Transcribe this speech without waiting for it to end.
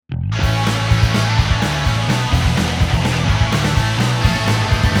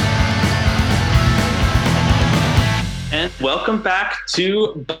And welcome back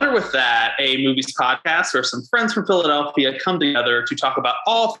to Butter With That, a movies podcast where some friends from Philadelphia come together to talk about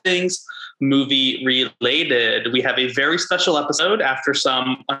all things movie related. We have a very special episode after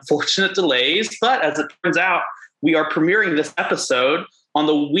some unfortunate delays, but as it turns out, we are premiering this episode on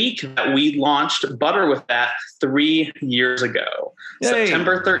the week that we launched Butter With That 3 years ago. Yay.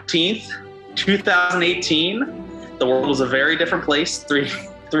 September 13th, 2018. The world was a very different place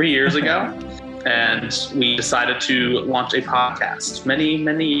three years ago. And we decided to launch a podcast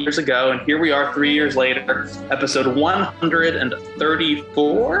many years ago. And here we are 3 years later, episode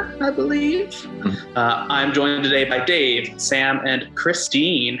 134, I believe. I'm joined today by Dave, Sam, and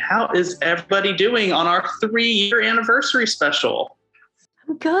Christine. How is everybody doing on our 3-year anniversary special?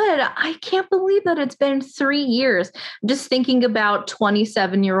 I'm good. I can't believe that it's been 3 years. I'm just thinking about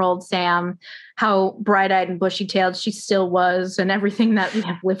 27-year-old Sam, how bright-eyed and bushy-tailed she still was, and everything that we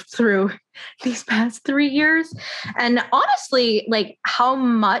have lived through these past 3 years. And honestly, like how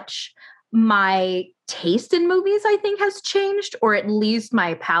much my taste in movies, I think, has changed, or at least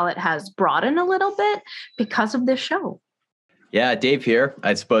my palette has broadened a little bit because of this show. Yeah, Dave here.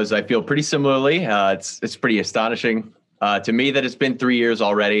 I suppose I feel pretty similarly. It's pretty astonishing to me that it's been 3 years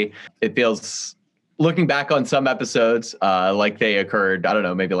already. It feels, looking back on some episodes, like they occurred, I don't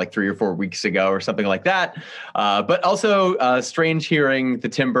know, maybe like 3 or 4 weeks ago or something like that. But also strange hearing the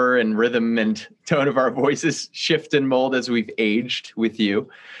timbre and rhythm and tone of our voices shift and mold as we've aged with you.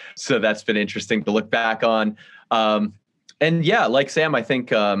 So that's been interesting to look back on. And yeah, like Sam, I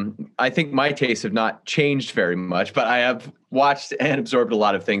think my tastes have not changed very much, but I have watched and absorbed a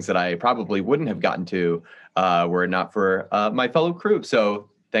lot of things that I probably wouldn't have gotten to were it not for my fellow crew. So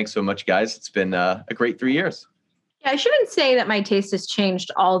thanks so much, guys. It's been a great 3 years. Yeah, I shouldn't say that my taste has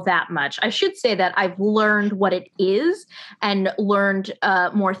changed all that much. I should say that I've learned what it is and learned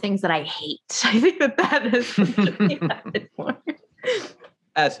more things that I hate. I think that has happened more.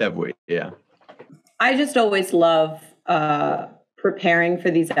 As have we, yeah. I just always love preparing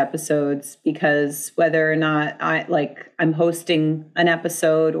for these episodes, because whether or not I'm hosting an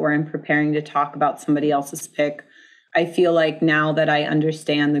episode or I'm preparing to talk about somebody else's pick, I feel like now that I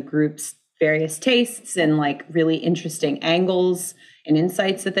understand the group's various tastes and like really interesting angles and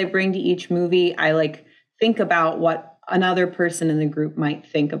insights that they bring to each movie, I think about what another person in the group might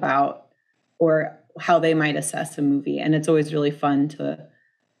think about or how they might assess a movie. And it's always really fun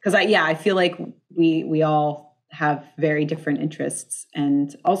because I feel like we all have very different interests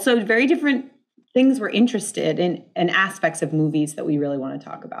and also very different things we're interested in and aspects of movies that we really want to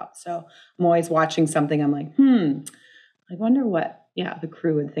talk about. So I'm always watching something. I'm like, I wonder what, the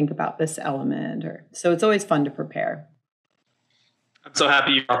crew would think about this element. So it's always fun to prepare. I'm so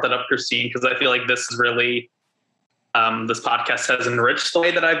happy you brought that up, Christine, because I feel like this is really, this podcast has enriched the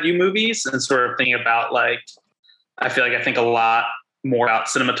way that I view movies and sort of thinking about I think a lot more about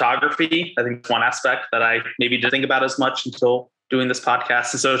cinematography. I think it's one aspect that I maybe didn't think about as much until doing this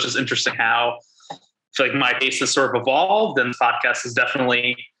podcast. And so it's just interesting how I feel like my taste has sort of evolved, and the podcast is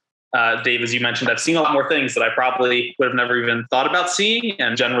definitely, Dave, as you mentioned, I've seen a lot more things that I probably would have never even thought about seeing,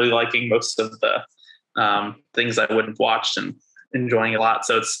 and generally liking most of the things I wouldn't have watched and enjoying a lot.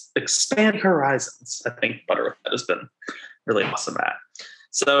 So it's expand horizons. I think Butter With That has been really awesome at.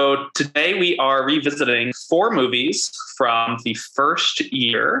 So today we are revisiting 4 movies from the first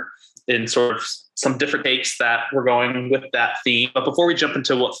year in sort of some different takes that we're going with that theme. But before we jump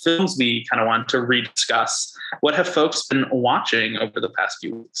into what films we kind of want to rediscuss, what have folks been watching over the past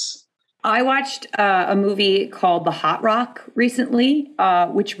few weeks? I watched a movie called The Hot Rock recently,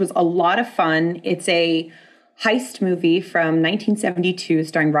 which was a lot of fun. It's a heist movie from 1972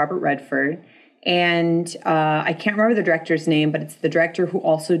 starring Robert Redford. And I can't remember the director's name, but it's the director who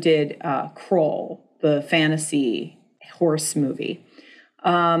also did Kroll, the fantasy horse movie.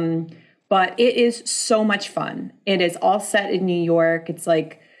 But it is so much fun. It is all set in New York. It's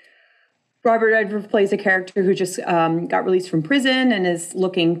like Robert Redford plays a character who just got released from prison and is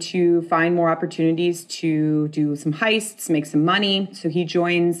looking to find more opportunities to do some heists, make some money. So he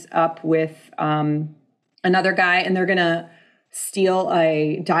joins up with another guy, and they're going to steal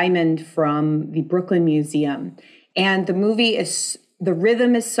a diamond from the Brooklyn Museum. And the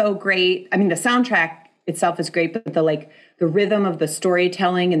rhythm is so great. I mean, the soundtrack itself is great, but the rhythm of the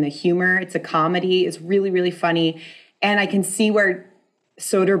storytelling and the humor, it's a comedy, is really, really funny. And I can see where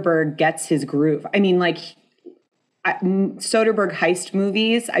Soderbergh gets his groove. I mean, Soderbergh heist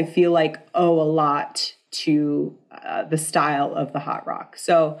movies, I feel like owe a lot to the style of The Hot Rock.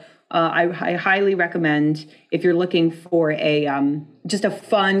 So I highly recommend, if you're looking for just a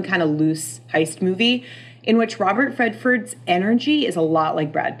fun kind of loose heist movie in which Robert Redford's energy is a lot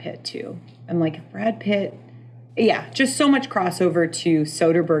like Brad Pitt too. I'm like, if Brad Pitt yeah, just so much crossover to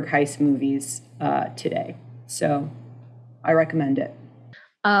Soderbergh heist movies today. So I recommend it.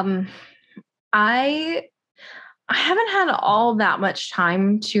 I haven't had all that much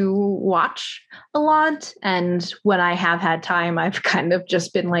time to watch a lot. And when I have had time, I've kind of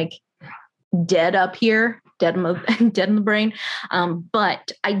just been like dead up here, dead in the brain.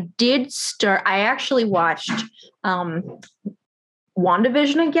 But I actually watched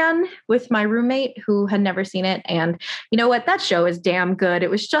WandaVision again with my roommate who had never seen it. And you know what? That show is damn good. It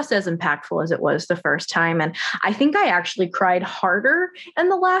was just as impactful as it was the first time. And I think I actually cried harder in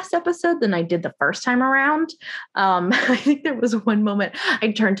the last episode than I did the first time around. I think there was one moment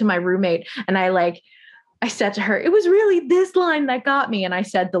I turned to my roommate and I said to her, it was really this line that got me. And I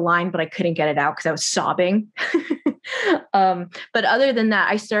said the line, but I couldn't get it out because I was sobbing. But other than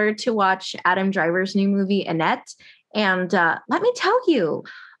that, I started to watch Adam Driver's new movie, Annette. And let me tell you,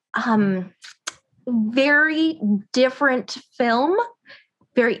 very different film,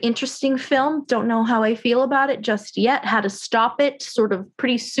 very interesting film. Don't know how I feel about it just yet. Had to stop it sort of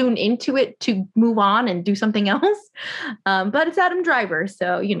pretty soon into it to move on and do something else. But it's Adam Driver.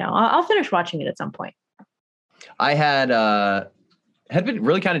 So, I'll finish watching it at some point. I had been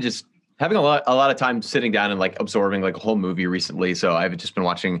really kind of just having a lot of time sitting down and like absorbing like a whole movie recently. So I've just been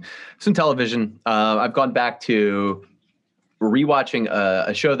watching some television. I've gone back to rewatching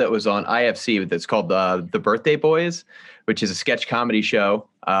a show that was on IFC that's called The Birthday Boys, which is a sketch comedy show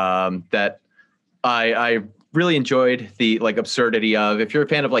that I really enjoyed the like absurdity of. If you're a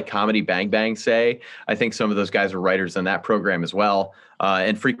fan of like Comedy Bang Bang, say, I think some of those guys were writers on that program as well,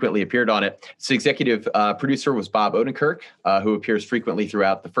 and frequently appeared on it. Its executive producer was Bob Odenkirk, who appears frequently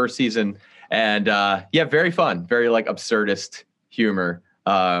throughout the first season. And very fun, very like absurdist humor.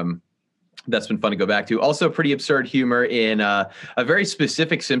 That's been fun to go back to. Also pretty absurd humor in a very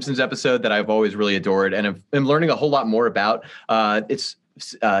specific Simpsons episode that I've always really adored and I'm learning a whole lot more about. It's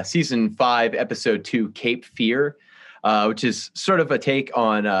season 5, episode 2, Cape Fear, which is sort of a take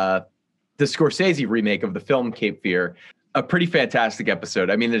on the Scorsese remake of the film Cape Fear. A pretty fantastic episode.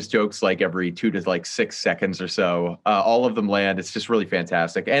 I mean, there's jokes like every 2 to like 6 seconds or so. All of them land. It's just really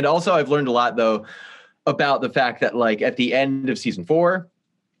fantastic. And also I've learned a lot though about the fact that like at the end of season 4,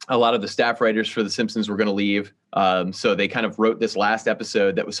 a lot of the staff writers for The Simpsons were going to leave. So they kind of wrote this last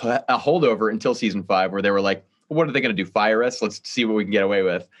episode that was a holdover until season 5, where they were like, what are they going to do? Fire us? Let's see what we can get away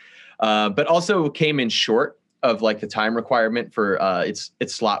with. But also came in short of like the time requirement for its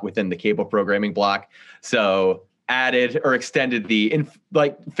slot within the cable programming block. So added or extended the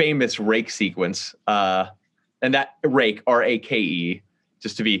famous rake sequence. And that rake, R-A-K-E,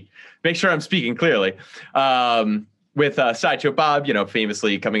 just to make sure I'm speaking clearly. With Sideshow Bob,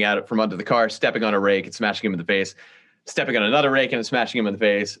 famously coming out from under the car, stepping on a rake and smashing him in the face, stepping on another rake and smashing him in the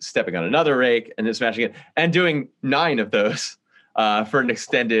face, stepping on another rake and then smashing it, and doing 9 of those for an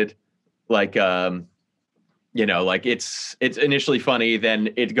extended, it's initially funny, then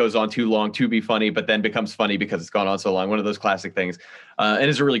it goes on too long to be funny, but then becomes funny because it's gone on so long. One of those classic things, and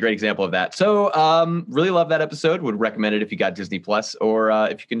is a really great example of that. So really love that episode. Would recommend it if you got Disney Plus or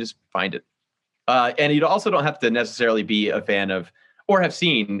if you can just find it. And you also don't have to necessarily be a fan of or have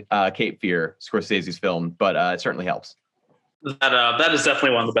seen Cape Fear, Scorsese's film, but it certainly helps. That is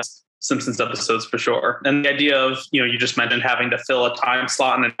definitely one of the best Simpsons episodes for sure. And the idea of, you just mentioned having to fill a time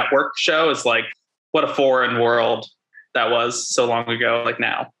slot in a network show is like, what a foreign world that was so long ago, like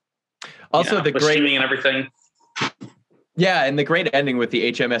now. Also the great streaming and everything. Yeah, and the great ending with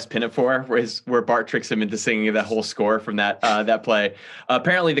the HMS Pinafore, where Bart tricks him into singing that whole score from that play.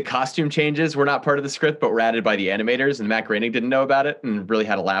 Apparently, the costume changes were not part of the script, but were added by the animators, and Matt Groening didn't know about it and really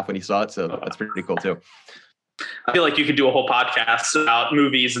had a laugh when he saw it. So that's pretty cool too. I feel like you could do a whole podcast about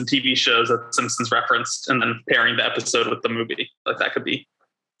movies and TV shows that The Simpsons referenced, and then pairing the episode with the movie. Like that could be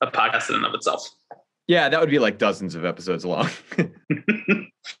a podcast in and of itself. Yeah, that would be like dozens of episodes long.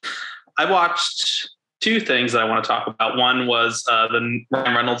 I watched 2 things that I want to talk about. One was the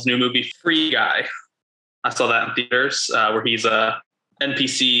Ryan Reynolds' new movie, Free Guy. I saw that in theaters, where he's a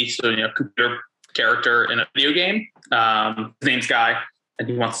NPC, so computer character in a video game. His name's Guy, and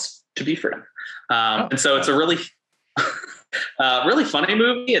he wants to be free. And so it's a really, really funny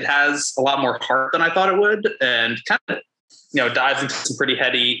movie. It has a lot more heart than I thought it would, and kind of dives into some pretty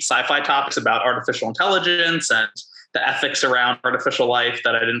heady sci-fi topics about artificial intelligence and the ethics around artificial life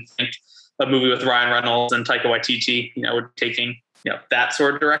that I didn't think a movie with Ryan Reynolds and Taika Waititi, were taking, that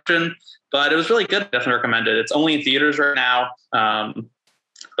sort of direction. But it was really good. Definitely recommend it. It's only in theaters right now.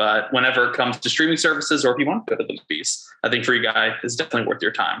 But whenever it comes to streaming services, or if you want to go to the movies, I think Free Guy is definitely worth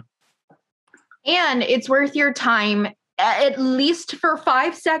your time. And it's worth your time at least for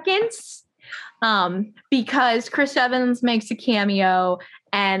 5 seconds. because Chris Evans makes a cameo,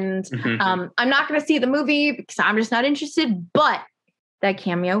 and I'm not going to see the movie because I'm just not interested, but that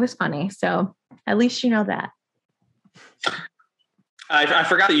cameo was funny. So at least you know that. I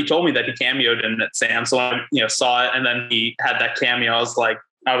forgot that you told me that he cameoed in it, Sam. So I saw it, and then he had that cameo. I was like,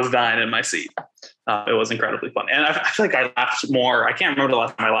 I was dying in my seat. It was incredibly fun. And I feel like I laughed more. I can't remember the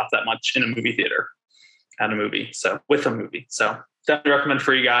last time I laughed that much in a movie theater at a movie. So with a movie. So definitely recommend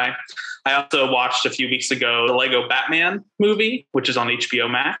Free Guy. I also watched a few weeks ago the Lego Batman movie, which is on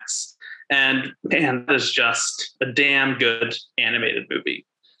HBO Max. And man, that is just a damn good animated movie.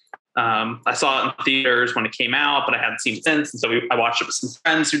 I saw it in theaters when it came out, but I hadn't seen it since. And so I watched it with some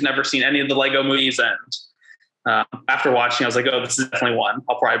friends who'd never seen any of the Lego movies. And after watching, I was like, oh, this is definitely one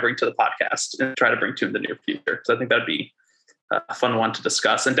I'll probably bring to the podcast and try to bring to in the near future. So I think that'd be a fun one to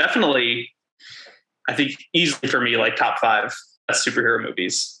discuss. And definitely, I think easily for me, like top 5 best superhero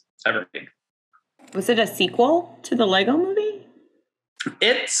movies ever made. Was it a sequel to the Lego movie?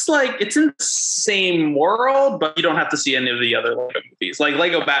 It's in the same world, but you don't have to see any of the other Lego movies. Like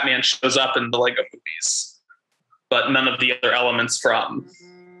Lego Batman shows up in the Lego movies, but none of the other elements from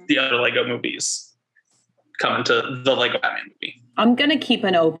the other Lego movies come into the Lego Batman movie. I'm going to keep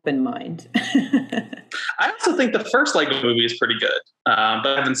an open mind. I also think the first Lego movie is pretty good, but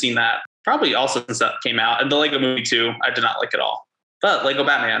I haven't seen that probably also since that came out. And the Lego movie too, I did not like at all. But Lego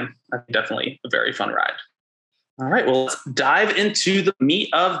Batman, I think definitely a very fun ride. All right, well, let's dive into the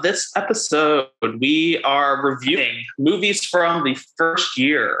meat of this episode. We are reviewing movies from the first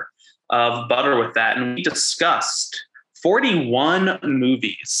year of Butter With That, and we discussed 41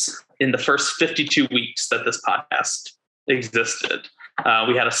 movies in the first 52 weeks that this podcast existed.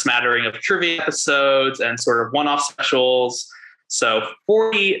 We had a smattering of trivia episodes and sort of one-off specials. So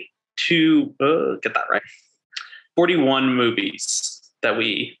 41 movies that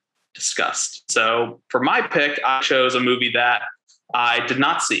we discussed. So for my pick, I chose a movie that I did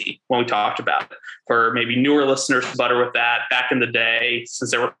not see when we talked about it. For maybe newer listeners to Butter With That, back in the day,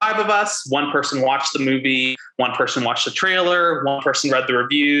 since there were 5 of us, one person watched the movie, one person watched the trailer, one person read the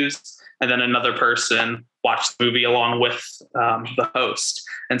reviews, and then another person watched the movie along with the host.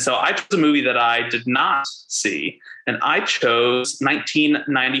 And so I chose a movie that I did not see, and I chose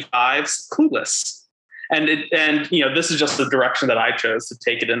 1995's Clueless. And this is just the direction that I chose to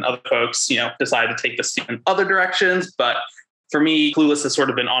take it in. Other folks, decided to take this in other directions. But for me, Clueless has sort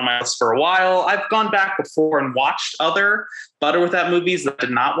of been on my list for a while. I've gone back before and watched other Butter With That movies that I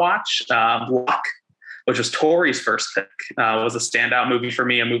did not watch. Luck, which was Tori's first pick, was a standout movie for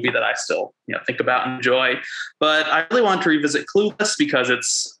me, a movie that I still think about and enjoy. But I really wanted to revisit Clueless because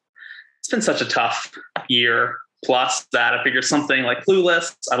it's been such a tough year. Plus that I figured something like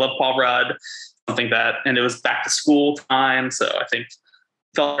Clueless. I love Paul Rudd. And it was back to school time. So I think it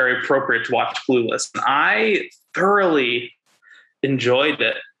felt very appropriate to watch Clueless. And I thoroughly enjoyed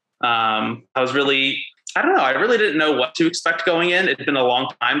it. I really didn't know what to expect going in. It'd been a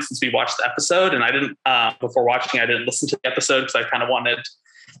long time since we watched the episode. And I didn't, before watching, I didn't listen to the episode because I kind of wanted to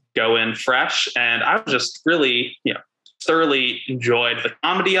go in fresh. And I was just really, thoroughly enjoyed the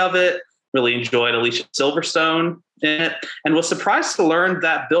comedy of it, really enjoyed Alicia Silverstone in it, and was surprised to learn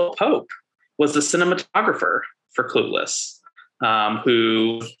that Bill Pope was the cinematographer for Clueless,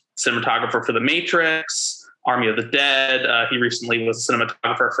 who cinematographer for The Matrix, Army of the Dead. He recently was a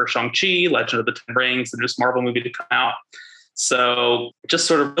cinematographer for Shang-Chi, Legend of the Ten Rings, the newest Marvel movie to come out. So just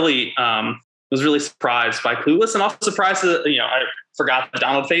sort of really was really surprised by Clueless, and also surprised that, I forgot that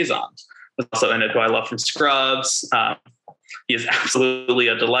Donald Faison was also in it, who I love from Scrubs. He is absolutely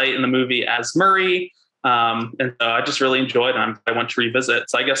a delight in the movie as Murray. And so I just really enjoyed it. I went to revisit.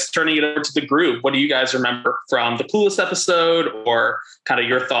 So I guess turning it over to the group, what do you guys remember from the Clueless episode, or kind of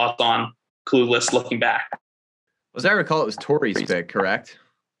your thoughts on Clueless looking back? As I recall, it was Tori's pick, correct?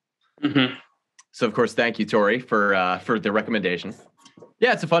 Mm-hmm. So of course, thank you, Tori, for the recommendation.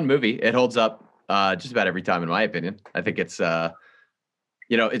 Yeah, it's a fun movie. It holds up just about every time, in my opinion. I think it's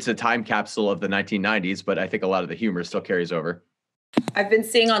it's a time capsule of the 1990s, but I think a lot of the humor still carries over. I've been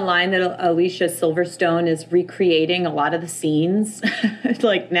seeing online that Alicia Silverstone is recreating a lot of the scenes.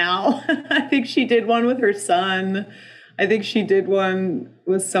 Like now, I think she did one with her son. I think she did one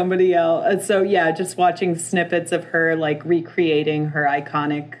with somebody else. And so, yeah, just watching snippets of her like recreating her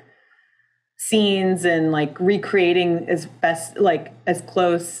iconic scenes and like recreating as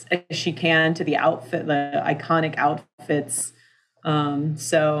close as she can to the outfit, the iconic outfits. And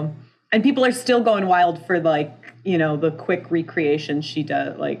people are still going wild for the quick recreation she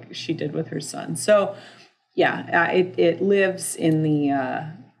did with her son. So yeah, it lives in the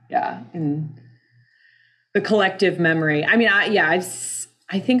in the collective memory. I mean,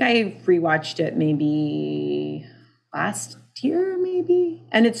 I think I rewatched it maybe last year, maybe.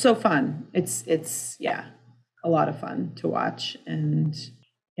 And it's so fun. It's a lot of fun to watch. And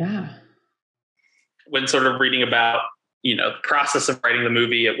yeah. When sort of reading about, the process of writing the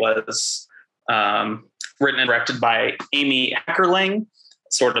movie, it was written and directed by Amy Heckerling,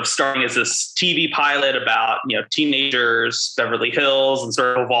 sort of starting as this TV pilot about, teenagers, Beverly Hills, and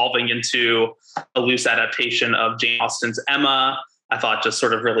sort of evolving into a loose adaptation of Jane Austen's Emma. I thought just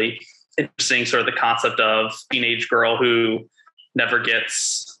sort of really interesting, sort of the concept of teenage girl who never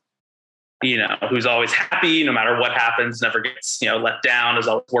gets, who's always happy no matter what happens, never gets, let down, is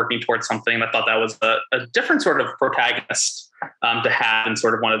always working towards something. I thought that was a different sort of protagonist to have in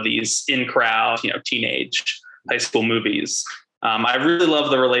sort of one of these in-crowd, teenage high school movies. I really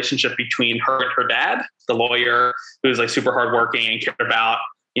love the relationship between her and her dad, the lawyer, who's like super hardworking and cared about,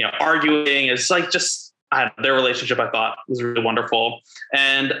 arguing. It's like just their relationship, I thought, was really wonderful.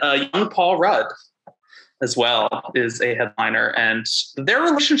 And young Paul Rudd as well is a headliner, and their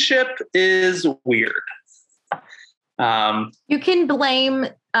relationship is weird. You can blame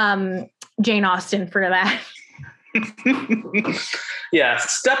Jane Austen for that. Yeah,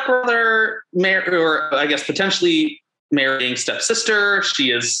 stepbrother, or I guess potentially marrying stepsister.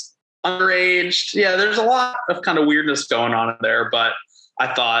 She is underage. Yeah, there's a lot of kind of weirdness going on in there, but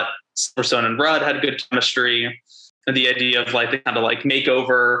I thought Silverstone and Rudd had good chemistry. And the idea of like the kind of like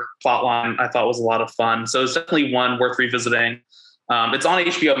makeover plotline I thought was a lot of fun. So it's definitely one worth revisiting. It's on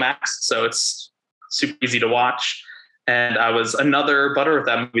HBO Max, so it's super easy to watch. And I was another butter with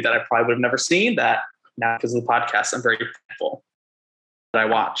that movie that I probably would have never seen, that now because of the podcast, I'm very thankful that I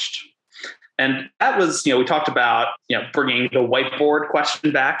watched. And that was, we talked about, bringing the whiteboard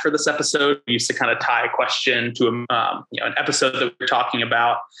question back for this episode. We used to kind of tie a question to, an episode that we were talking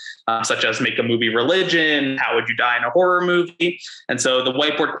about, such as make a movie religion, how would you die in a horror movie? And so the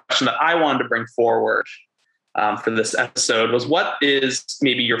whiteboard question that I wanted to bring forward for this episode was, what is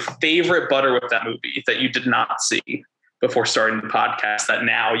maybe your favorite butter with that movie that you did not see before starting the podcast that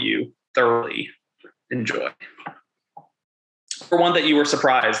now you thoroughly enjoy? Or one that you were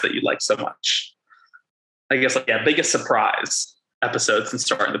surprised that you liked so much? I guess, biggest surprise episode since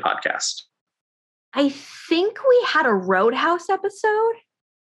starting the podcast. I think we had a Roadhouse episode,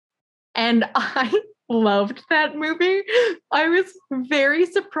 and I loved that movie. I was very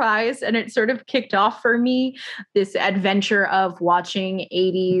surprised, and it sort of kicked off for me this adventure of watching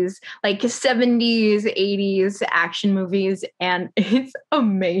 80s, like 70s, 80s action movies, and it's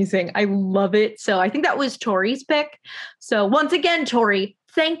amazing. I love it. So I think that was Tori's pick. So once again, Tori,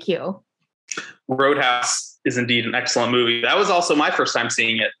 thank you. Roadhouse is indeed an excellent movie. That was also my first time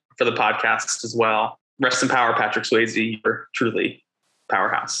seeing it for the podcast as well. Rest in power, Patrick Swayze. You're truly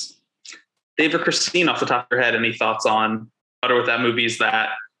powerhouse. Dave or Christine, off the top of your head, any thoughts on butter with that movies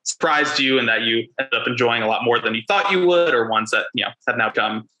that surprised you and that you ended up enjoying a lot more than you thought you would, or ones that, have now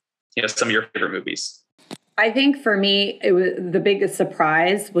become, some of your favorite movies? I think for me, it was the biggest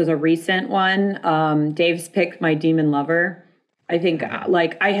surprise was a recent one. Dave's picked My Demon Lover. I think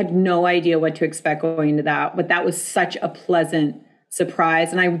I had no idea what to expect going into that, but that was such a pleasant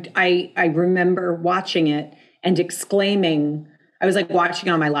surprise. And I remember watching it and exclaiming, I was like watching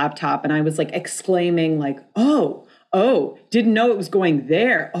on my laptop and I was like exclaiming like, oh, didn't know it was going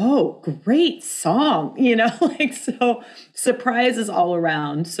there. Oh, great song, so surprises all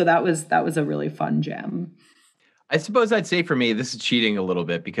around. So that was a really fun gem. I suppose I'd say for me, this is cheating a little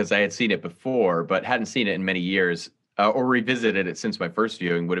bit because I had seen it before, but hadn't seen it in many years or revisited it since my first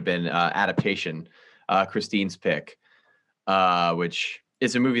viewing. Would have been Adaptation, Christine's pick, which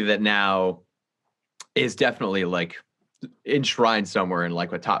is a movie that now is definitely like enshrined somewhere in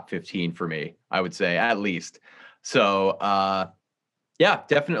like a top 15 for me, I would say, at least. So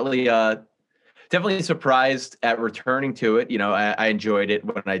definitely surprised at returning to it. I enjoyed it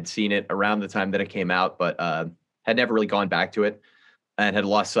when I'd seen it around the time that it came out, but had never really gone back to it and had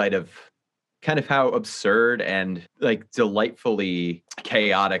lost sight of kind of how absurd and like delightfully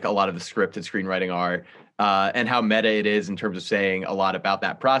chaotic a lot of the script and screenwriting are. And how meta it is in terms of saying a lot about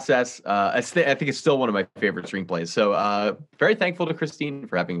that process. I think it's still one of my favorite screenplays. So very thankful to Christine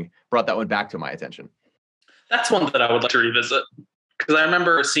for having brought that one back to my attention. That's one that I would like to revisit, because I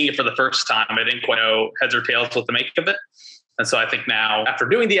remember seeing it for the first time. I didn't quite know heads or tails what to make of it. And so I think now, after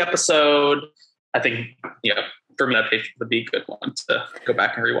doing the episode, I think, for me, that would be a good one to go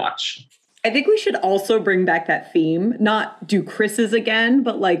back and rewatch. I think we should also bring back that theme, not do Chris's again,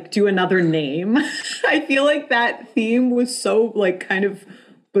 but like do another name. I feel like that theme was so like kind of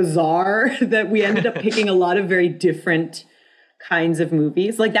bizarre that we ended up picking a lot of very different kinds of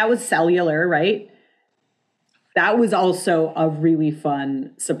movies. Like that was Cellular, right? That was also a really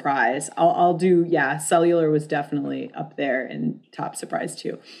fun surprise. I'll do, Cellular was definitely up there in top surprise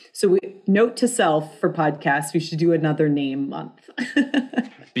too. So note to self for podcasts, we should do another name month.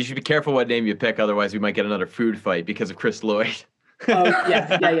 You should be careful what name you pick, otherwise we might get another food fight because of Chris Lloyd. Oh,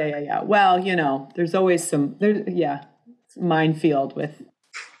 yeah. Well, there's always it's a minefield with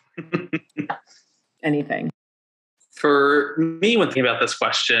anything. For me, when thinking about this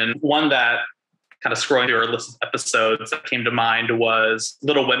question, one that kind of scrolling through our list of episodes that came to mind was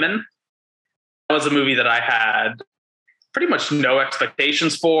Little Women. That was a movie that I had pretty much no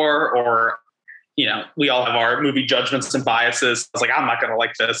expectations for, or, we all have our movie judgments and biases. I was like, I'm not going to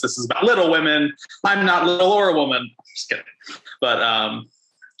like this. This is about Little Women. I'm not little or a woman. Just kidding. But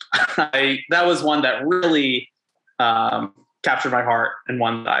that was one that really captured my heart, and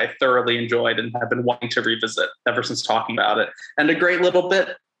one that I thoroughly enjoyed and have been wanting to revisit ever since talking about it. And a great little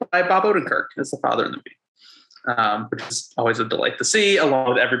bit by Bob Odenkirk as the father in the movie, which is always a delight to see, along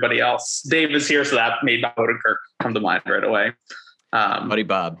with everybody else. Dave is here, so that made Bob Odenkirk come to mind right away. Buddy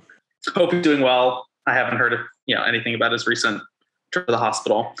Bob. Hope he's doing well. I haven't heard anything about his recent trip to the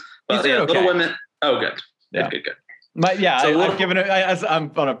hospital. But okay. Little Women. Oh, good. Yeah. Good. But I've given it.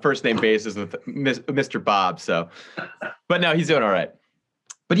 I'm on a first name basis with Mr. Bob. So, but no, he's doing all right.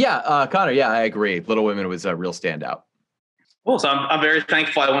 But Connor, I agree. Little Women was a real standout. Cool. So I'm very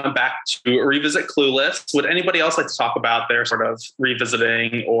thankful I went back to revisit Clueless. Would anybody else like to talk about their sort of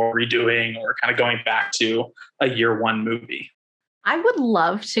revisiting or redoing or kind of going back to a year one movie? I would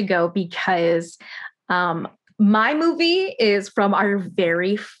love to go because my movie is from our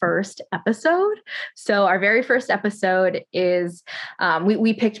very first episode. So our very first episode is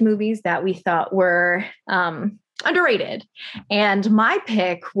we picked movies that we thought were underrated. And my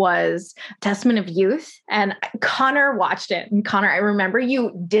pick was Testament of Youth, and Connor watched it. And Connor, I remember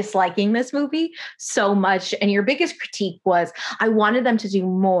you disliking this movie so much. And your biggest critique was, I wanted them to do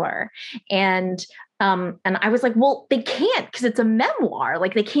more. And I was like, well, they can't, because it's a memoir.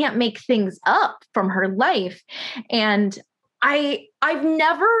 Like, they can't make things up from her life. And I've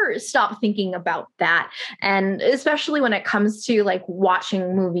never stopped thinking about that. And especially when it comes to like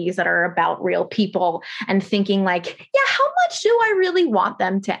watching movies that are about real people and thinking like, how much do I really want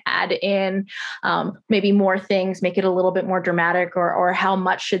them to add in maybe more things, make it a little bit more dramatic, or how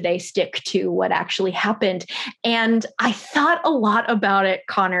much should they stick to what actually happened? And I thought a lot about it,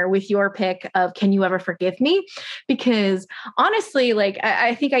 Connor, with your pick of Can You Ever Forgive Me? Because honestly, like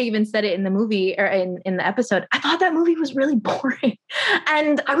I think I even said it in the movie or in the episode, I thought that movie was really boring.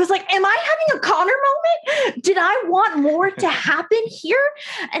 And I was like, am I having a Connor moment? Did I want more to happen here?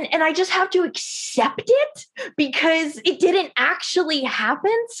 And I just have to accept it because it didn't actually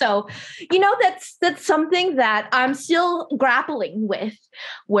happen. So, that's something that I'm still grappling with,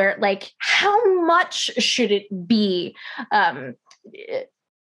 where like, how much should it be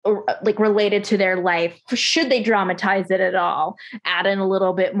like related to their life? Should they dramatize it at all, add in a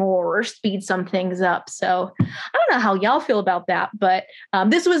little bit more, or speed some things up? So I don't know how y'all feel about that, but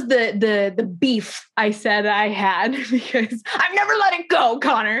this was the beef I said I had because I've never let it go,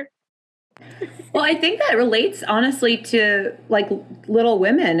 Connor. Well, I think that relates honestly to like Little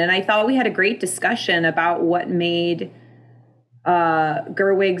Women, and I thought we had a great discussion about what made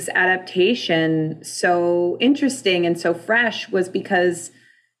Gerwig's adaptation so interesting and so fresh was because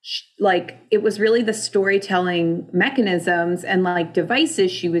like it was really the storytelling mechanisms and like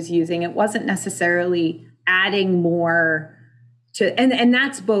devices she was using. It wasn't necessarily adding more to, and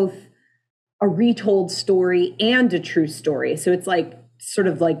that's both a retold story and a true story. So it's like sort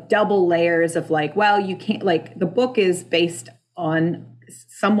of like double layers of like, well, you can't, like the book is based on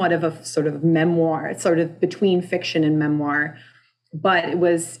somewhat of a sort of memoir, sort of between fiction and memoir. But it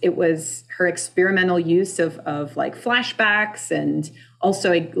was her experimental use of like flashbacks and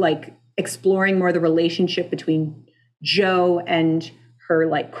also like exploring more the relationship between Jo and her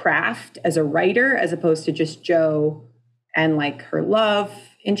like craft as a writer, as opposed to just Jo and like her love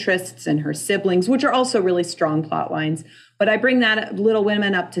interests and her siblings, which are also really strong plot lines. But I bring that Little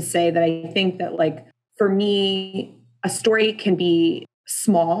Women up to say that I think that like, for me, a story can be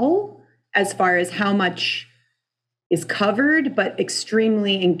small as far as how much is covered, but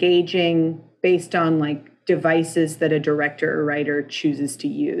extremely engaging based on like devices that a director or writer chooses to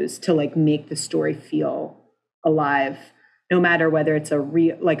use to like make the story feel alive, no matter whether it's a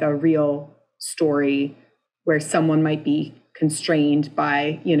real story where someone might be constrained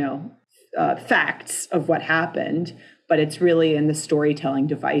by, facts of what happened, but it's really in the storytelling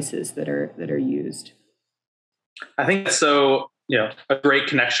devices that are used. I think so, a great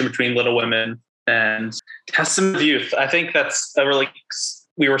connection between Little Women and Testament of Youth. I think that's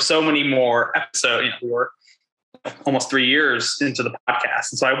we were so many more episodes, we were almost 3 years into the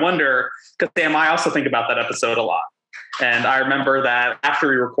podcast. And so I wonder, because Sam, I also think about that episode a lot. And I remember that after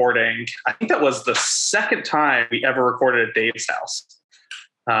recording, I think that was the second time we ever recorded at Dave's house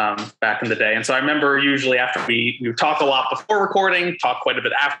back in the day. And so I remember usually after we talk a lot before recording, talk quite a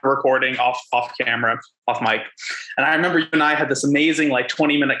bit after recording, off camera, off mic. And I remember you and I had this amazing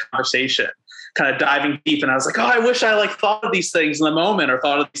 20-minute conversation, kind of diving deep. And I was like, oh, I wish I thought of these things in the moment or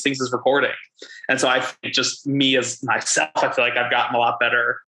thought of these things as recording. And so I think just me as myself, I feel like I've gotten a lot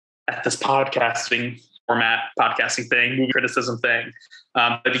better at this podcasting format, podcasting thing, movie criticism thing.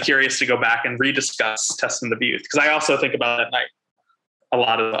 I'd be curious to go back and rediscuss Testament of Youth, because I also think about it at night a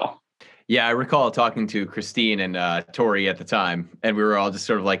lot as well. Yeah, I recall talking to Christine and Tori at the time, and we were all just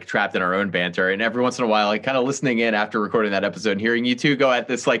sort of trapped in our own banter. And every once in a while, kind of listening in after recording that episode and hearing you two go at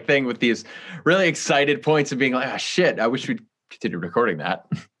this thing with these really excited points and being like, oh, shit, I wish we'd continued recording that.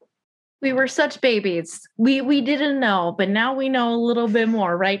 We were such babies. We didn't know, but now we know a little bit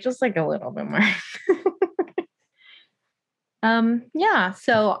more, right? Just a little bit more. Yeah,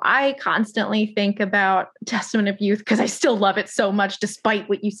 so I constantly think about Testament of Youth because I still love it so much, despite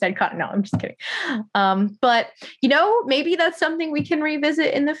what you said, Cotton. No, I'm just kidding. But, maybe that's something we can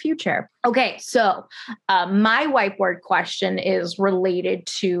revisit in the future. Okay, so my whiteboard question is related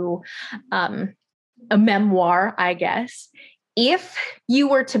to a memoir, I guess. If you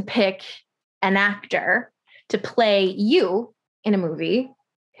were to pick an actor to play you in a movie,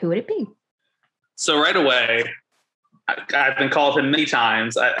 who would it be? So right away, I've been called him many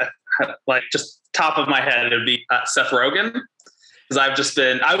times. Just top of my head, it would be Seth Rogen, because I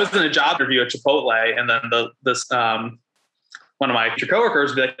was in a job interview at Chipotle, and then one of my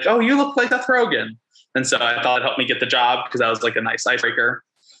coworkers would be like, "Oh, you look like Seth Rogen," and so I thought it helped me get the job because that was a nice icebreaker.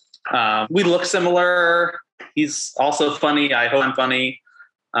 We look similar. He's also funny. I hope I'm funny.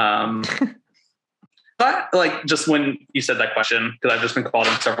 But just when you said that question, because I've just been called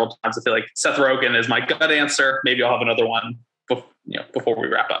him several times, I feel like Seth Rogen is my gut answer. Maybe I'll have another one before we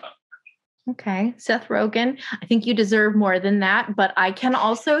wrap up. Okay, Seth Rogen. I think you deserve more than that, but I can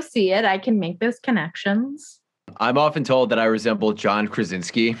also see it. I can make those connections. I'm often told that I resemble John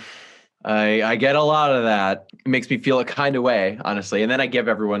Krasinski. I get a lot of that. It makes me feel a kind of way, honestly. And then I give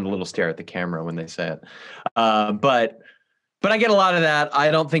everyone a little stare at the camera when they say it. But I get a lot of that.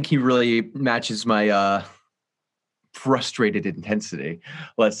 I don't think he really matches my frustrated intensity,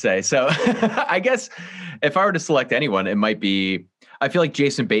 let's say. So I guess if I were to select anyone, it might be, I feel like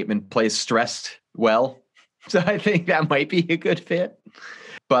Jason Bateman plays stressed well. So I think that might be a good fit.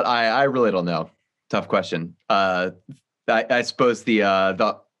 But I really don't know. Tough question. I suppose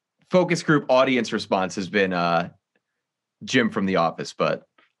the focus group audience response has been Jim from The Office, but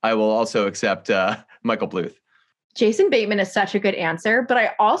I will also accept Michael Bluth. Jason Bateman is such a good answer, but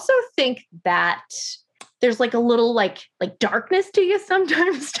I also think that there's a little darkness to you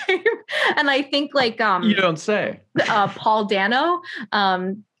sometimes, Dave. And I think you don't say. Paul Dano,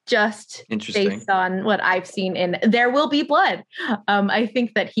 just based on what I've seen in There Will Be Blood, I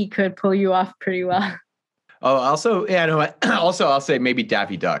think that he could pull you off pretty well. Oh, also, yeah, no. Also, I'll say maybe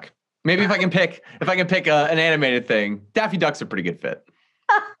Daffy Duck. Maybe if I can pick an animated thing, Daffy Duck's a pretty good fit.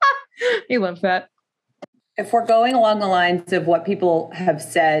 He loves that. If we're going along the lines of what people have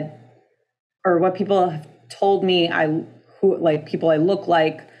said or what people have told me, people I look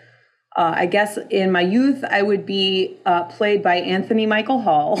like, I guess in my youth, I would be played by Anthony Michael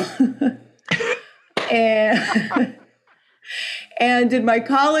Hall. And in my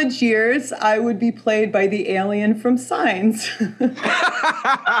college years, I would be played by the alien from Signs.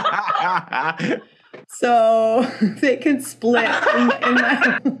 So they can split in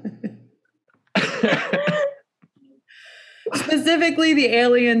my... Specifically, the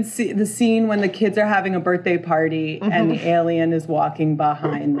alien, the scene when the kids are having a birthday party and the alien is walking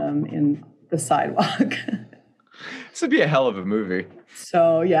behind them in the sidewalk. This would be a hell of a movie.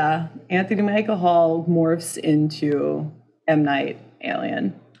 So, yeah, Anthony Michael Hall morphs into M. Night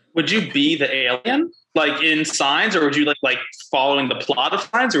Alien. Would you be the alien, in Signs, or would you like following the plot of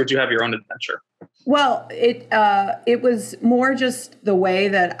Signs, or would you have your own adventure? Well, it was more just the way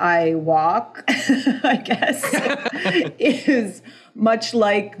that I walk, I guess, is much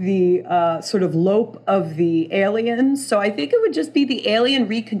like the sort of lope of the alien. So I think it would just be the alien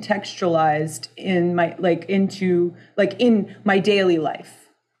recontextualized in my in my daily life.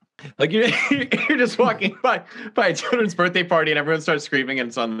 You're just walking by a children's birthday party and everyone starts screaming and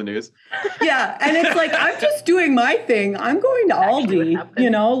it's on the news. Yeah, and it's I'm just doing my thing. I'm going to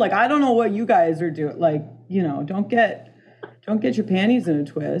Aldi, I don't know what you guys are doing. Don't get your panties in a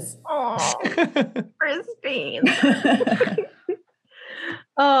twist. Oh, Christine.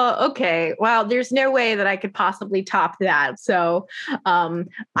 Oh, okay. Wow. There's no way that I could possibly top that. So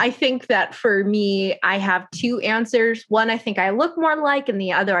I think that for me, I have two answers. One, I think I look more like, and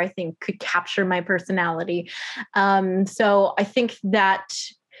the other, I think, could capture my personality. So I think that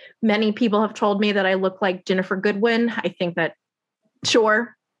many people have told me that I look like Jennifer Goodwin. I think that,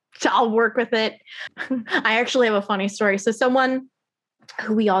 sure, I'll work with it. I actually have a funny story. So someone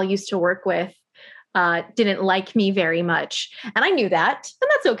who we all used to work with didn't like me very much. And I knew that,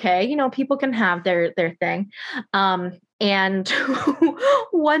 and that's okay. You know, people can have their thing. And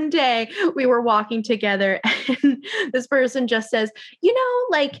one day we were walking together and this person just says, you know,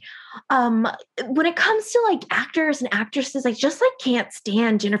 like, when it comes to like actors and actresses, I just like can't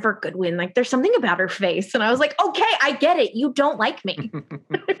stand Jennifer Goodwin. Like there's something about her face. And I was like, okay, I get it. You don't like me.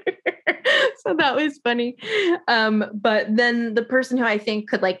 So that was funny. But then the person who I think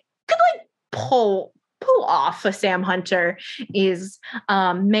could pull off a Sam Hunter is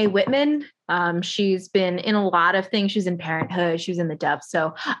Mae Whitman. She's been in a lot of things. She's in Parenthood. She was in The Dove.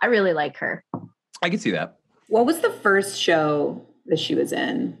 So I really like her. I can see that. What was the first show that she was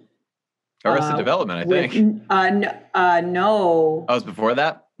in? Arrested Development, I think. No. Oh, it was before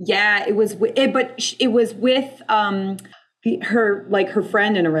that? Yeah, it was. But it was with her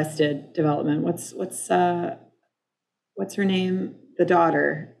friend in Arrested Development. What's her name? The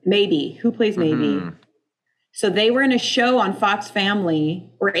daughter, Maybe. Who plays Maybe? Mm-hmm. So they were in a show on Fox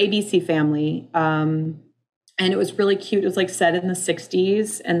Family or ABC Family, and it was really cute. It was like set in the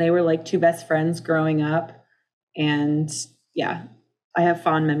 60s, and they were like two best friends growing up. And yeah, I have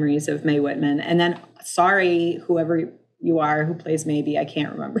fond memories of Mae Whitman. And then, sorry, whoever you are who plays Maybe, I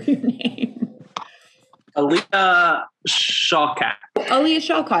can't remember your name. Alia Shawkat. Alia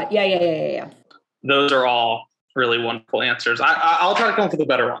Shawkat. Yeah. Those are all really wonderful answers. I'll try to come up with a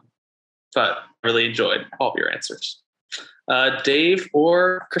better one, but really enjoyed all of your answers. Dave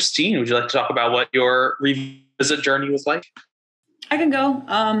or Christine, would you like to talk about what your revisit journey was like? I can go.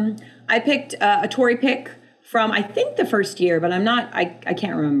 I picked a Tory pick from, I think, the first year, but I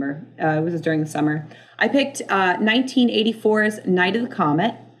can't remember. It was during the summer. I picked 1984's Night of the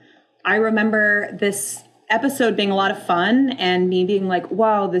Comet. I remember this episode being a lot of fun and me being like,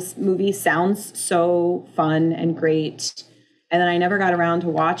 wow, this movie sounds so fun and great. And then I never got around to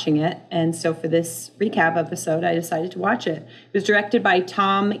watching it. And so for this recap episode, I decided to watch it. It was directed by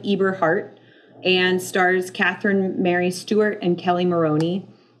Tom Eberhardt and stars Catherine Mary Stewart and Kelly Maroney.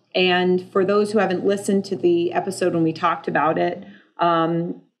 And for those who haven't listened to the episode when we talked about it,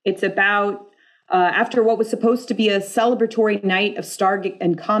 it's about after what was supposed to be a celebratory night of star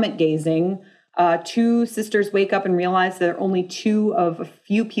and comet gazing, two sisters wake up and realize there are only two of a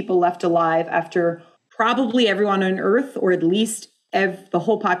few people left alive after probably everyone on Earth, or at least the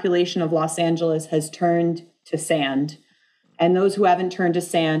whole population of Los Angeles, has turned to sand. And those who haven't turned to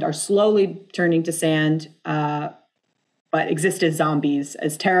sand are slowly turning to sand, but exist as zombies,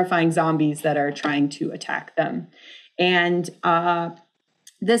 as terrifying zombies that are trying to attack them. And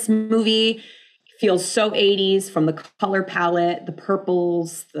this movie feels so 80s, from the color palette, the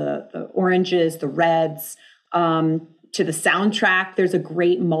purples, the oranges, the reds, to the soundtrack. There's a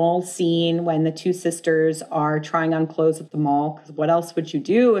great mall scene when the two sisters are trying on clothes at the mall, because what else would you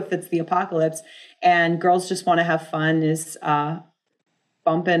do if it's the apocalypse? And Girls Just Want to Have Fun is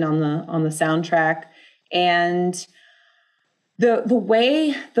bumping on the soundtrack. And the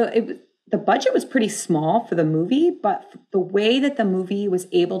way the budget was pretty small for the movie, but the way that the movie was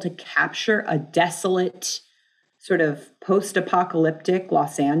able to capture a desolate, sort of post-apocalyptic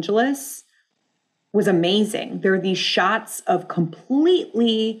Los Angeles was amazing. There are these shots of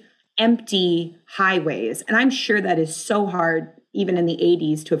completely empty highways. And I'm sure that is so hard, even in the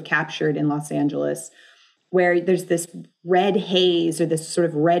 80s, to have captured in Los Angeles, where there's this red haze or this sort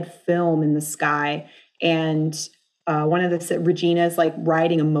of red film in the sky. And one of Regina's like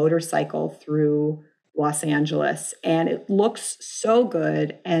riding a motorcycle through Los Angeles. And it looks so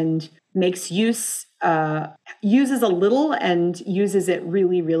good and makes uses a little and uses it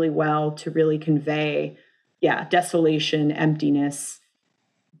really, really well to really convey, desolation, emptiness,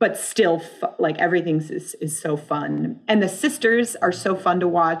 but still like everything is so fun. And the sisters are so fun to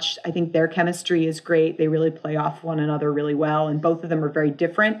watch. I think their chemistry is great. They really play off one another really well. And both of them are very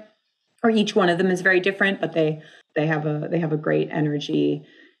different, or each one of them is very different, but they have a great energy.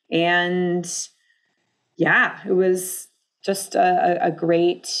 And it was just a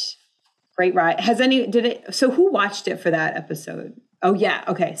great ride. So who watched it for that episode? Oh yeah.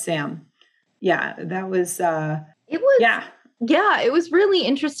 Okay. Sam. Yeah. That was, it was, Yeah, it was really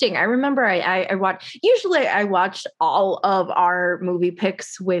interesting. I remember I watched, usually I watched all of our movie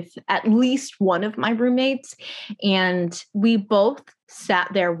picks with at least one of my roommates. And we both sat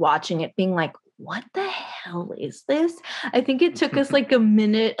there watching it being like, what the hell is this? I think it took us like a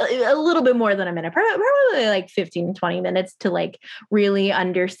minute, a little bit more than a minute, probably like 15, 20 minutes to like really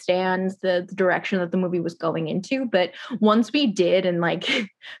understand the direction that the movie was going into. But once we did and like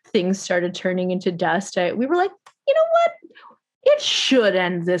things started turning into dust, we were like, you know what? It should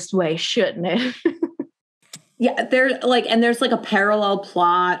end this way, shouldn't it? Yeah, there's like a parallel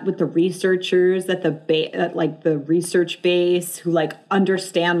plot with the researchers at the research base who like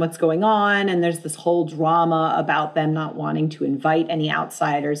understand what's going on, and there's this whole drama about them not wanting to invite any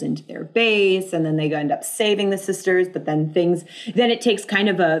outsiders into their base, and then they end up saving the sisters, but then it takes kind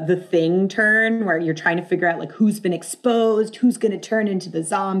of the Thing turn where you're trying to figure out like who's been exposed, who's going to turn into the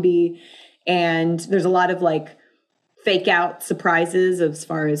zombie, and there's a lot of like fake out surprises as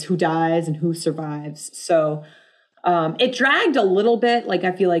far as who dies and who survives. So it dragged a little bit, like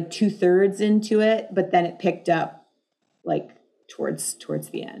I feel like 2/3 into it, but then it picked up like towards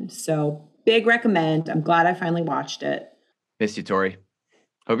the end. So big recommend. I'm glad I finally watched it. Miss you, Tori.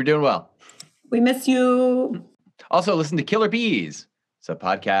 Hope you're doing well. We miss you. Also, listen to Killer Bees. It's a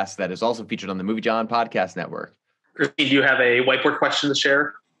podcast that is also featured on the Movie John Podcast Network. Christine, do you have a whiteboard question to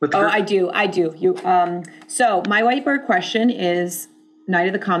share? I do. So my whiteboard question is Night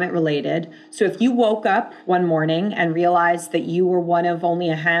of the Comet related. So if you woke up one morning and realized that you were one of only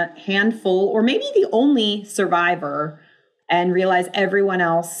a handful, or maybe the only survivor, and realized everyone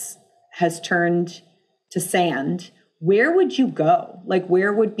else has turned to sand, where would you go? Like,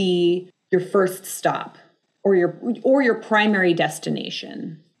 where would be your first stop or your primary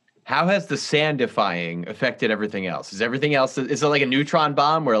destination? How has the sandifying affected everything else? Is it like a neutron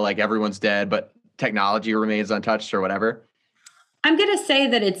bomb where like everyone's dead, but technology remains untouched or whatever? I'm going to say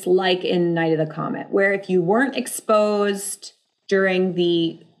that it's like in Night of the Comet, where if you weren't exposed during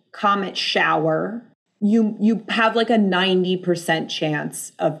the comet shower, you have like a 90%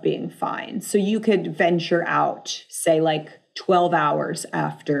 chance of being fine. So you could venture out, say like 12 hours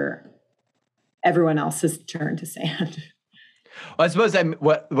after everyone else has turned to sand. Well, I suppose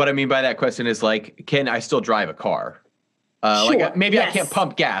what I mean by that question is like, can I still drive a car? Sure, like maybe yes. I can't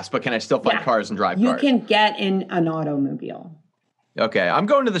pump gas, but can I still find cars and drive cars? You can get in an automobile. Okay, I'm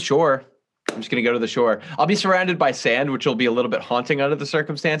going to the shore. I'm just going to go to the shore. I'll be surrounded by sand, which will be a little bit haunting under the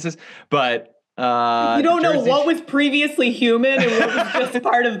circumstanstances. But you don't know what was previously human and what was just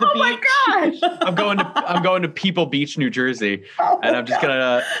part of the beach. My gosh! I'm going to People Beach, New Jersey, and I'm just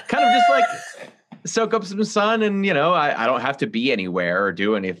gonna kind of just like soak up some sun, and I don't have to be anywhere or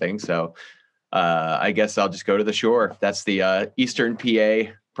do anything. So I guess I'll just go to the shore. That's the Eastern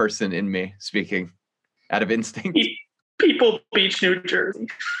PA person in me speaking out of instinct. People Beach, New Jersey.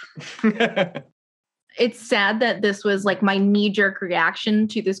 It's sad that this was like my knee-jerk reaction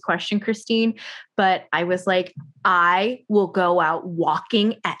to this question, Christine, but I was like, I will go out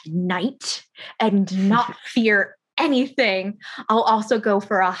walking at night and not fear anything. I'll also go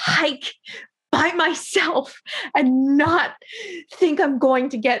for a hike by myself and not think I'm going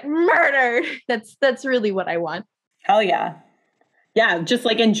to get murdered. That's really what I want. Hell yeah. Yeah, just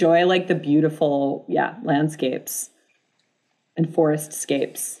like enjoy like the beautiful, landscapes and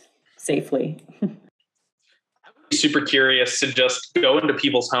forestscapes safely. I'm super curious to just go into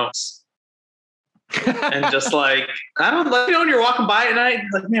people's homes and just like, I don't know, when you're walking by at night,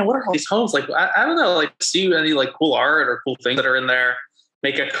 like, man, what are all these homes? Like, I don't know, like see any like cool art or cool things that are in there,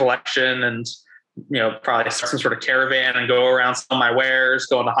 make a collection and, probably start some sort of caravan and go around some of my wares,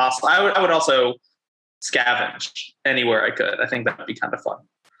 go into hostel. I would also scavenge anywhere I could. I think that would be kind of fun.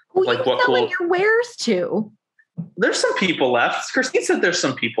 Who like you selling your wares to? There's some people left. Christine said there's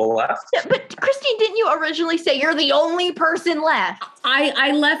some people left. Yeah, but Christine, didn't you originally say you're the only person left?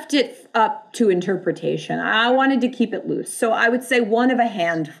 I left it up to interpretation. I wanted to keep it loose. So I would say one of a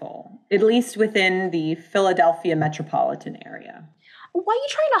handful, at least within the Philadelphia metropolitan area. Why are you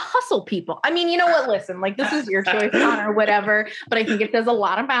trying to hustle people? I mean, you know what? Listen, like this is your choice, Connor, whatever. But I think it says a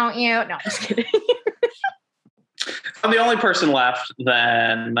lot about you. No, I'm just kidding. If I'm the only person left,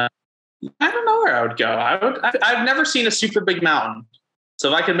 then I don't know where I would go. I've never seen a super big mountain. So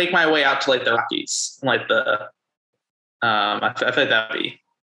if I could make my way out to like the Rockies, like I think that'd be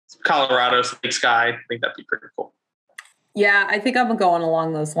Colorado's big sky. I think that'd be pretty cool. Yeah, I think I'm going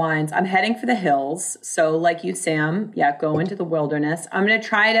along those lines. I'm heading for the hills. So like you, Sam, go into the wilderness. I'm going to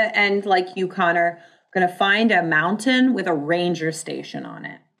try to end like you, Connor. I'm going to find a mountain with a ranger station on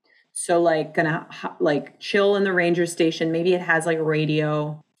it. So like gonna like chill in the ranger station. Maybe it has like a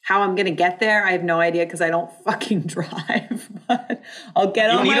radio. How I'm going to get there, I have no idea because I don't fucking drive. But I'll get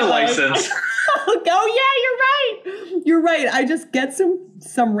on my bike. You need a license. Oh, yeah, you're right. You're right. I just get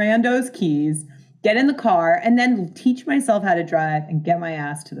some rando's keys, get in the car, and then teach myself how to drive and get my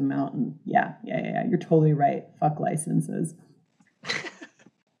ass to the mountain. Yeah. You're totally right. Fuck licenses. I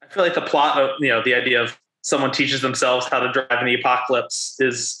feel like the plot of, the idea of someone teaches themselves how to drive in the apocalypse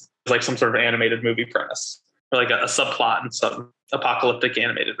is like some sort of animated movie premise, or like a subplot in some apocalyptic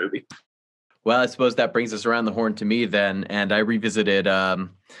animated movie. Well, I suppose that brings us around the horn to me then. And I revisited an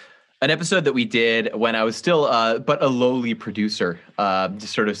episode that we did when I was still but a lowly producer,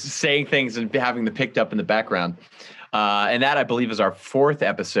 just sort of saying things and having them picked up in the background. And that, I believe, is our 4th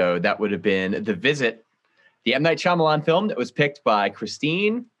episode. That would have been The Visit, the M. Night Shyamalan film that was picked by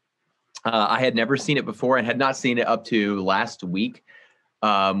Christine. I had never seen it before and had not seen it up to last week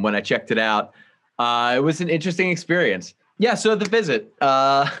when I checked it out. It was an interesting experience. Yeah, so The Visit.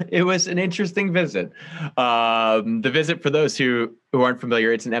 It was an interesting visit. The Visit, for those who aren't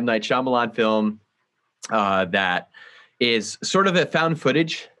familiar, it's an M. Night Shyamalan film that is sort of a found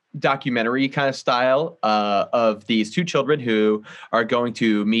footage documentary kind of style of these 2 children who are going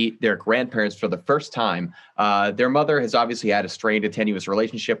to meet their grandparents for the first time. Their mother has obviously had a strained and tenuous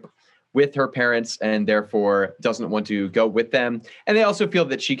relationship with her parents and therefore doesn't want to go with them. And they also feel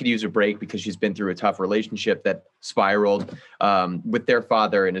that she could use a break because she's been through a tough relationship that spiraled with their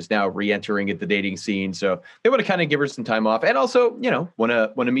father and is now re-entering at the dating scene. So they want to kind of give her some time off and also, want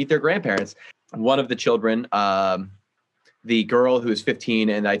to meet their grandparents. One of the children, the girl who is 15,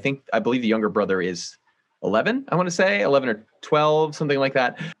 and I believe the younger brother is 11, I want to say 11 or 12, something like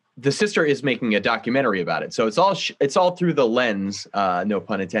that. The sister is making a documentary about it. So it's all through the lens, no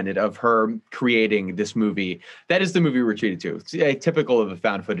pun intended, of her creating this movie. That is the movie we're treated to. It's typical of a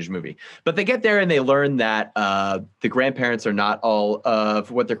found footage movie. But they get there and they learn that the grandparents are not all of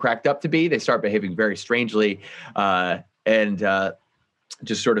what they're cracked up to be. They start behaving very strangely and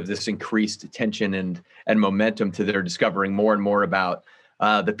just sort of this increased tension and momentum to their discovering more and more about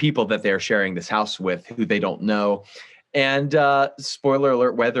the people that they're sharing this house with who they don't know. And spoiler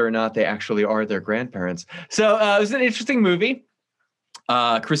alert, whether or not they actually are their grandparents. So it was an interesting movie.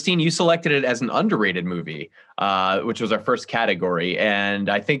 Christine, you selected it as an underrated movie, which was our first category. And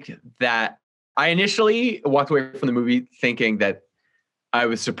I think that I initially walked away from the movie thinking that I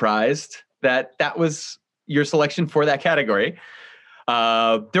was surprised that that was your selection for that category.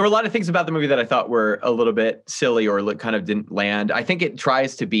 There were a lot of things about the movie that I thought were a little bit silly or kind of didn't land. I think it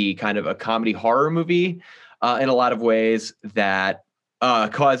tries to be kind of a comedy horror movie in a lot of ways that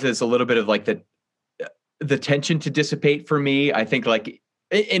causes a little bit of like the tension to dissipate for me. I think like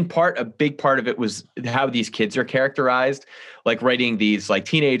in part, a big part of it was how these kids are characterized, like writing these like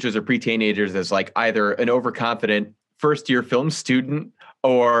teenagers or pre-teenagers as like either an overconfident first-year film student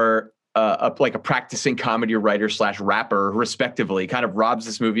or like a practicing comedy writer / rapper, respectively, kind of robs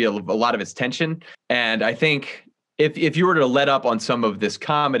this movie a lot of its tension. And I think if you were to let up on some of this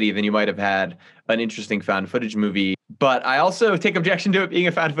comedy, then you might have had an interesting found footage movie. But I also take objection to it being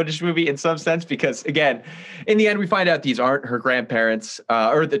a found footage movie in some sense, because again, in the end, we find out these aren't her grandparents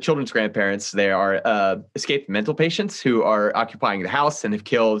or the children's grandparents. They are escaped mental patients who are occupying the house and have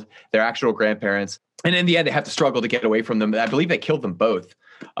killed their actual grandparents. And in the end, they have to struggle to get away from them. I believe they killed them both.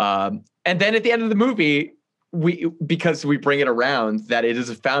 And then at the end of the movie, because we bring it around that it is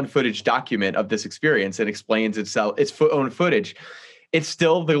a found footage document of this experience, it explains its own footage. It's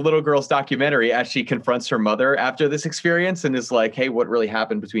still the little girl's documentary as she confronts her mother after this experience and is like, hey, what really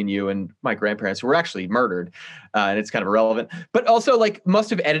happened between you and my grandparents who were actually murdered? And it's kind of irrelevant, but also like must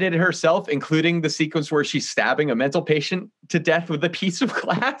have edited it herself, including the sequence where she's stabbing a mental patient to death with a piece of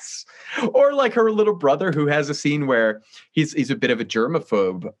glass, or like her little brother who has a scene where he's a bit of a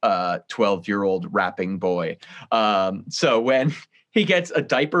germaphobe 12-year-old rapping boy. So when he gets a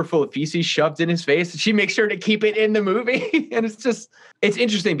diaper full of feces shoved in his face, she makes sure to keep it in the movie. And it's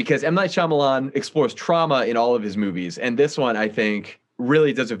interesting because M. Night Shyamalan explores trauma in all of his movies. And this one, I think,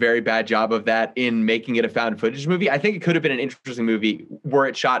 really does a very bad job of that in making it a found footage movie. I think it could have been an interesting movie were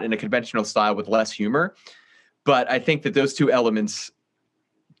it shot in a conventional style with less humor. But I think that those two elements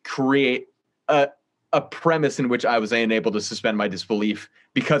create a premise in which I was unable to suspend my disbelief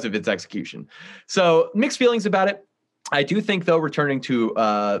because of its execution. So mixed feelings about it. I do think, though, returning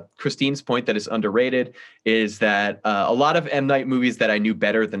to Christine's point that is underrated, is that a lot of M. Night movies that I knew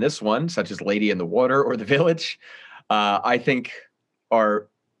better than this one, such as Lady in the Water or The Village, I think are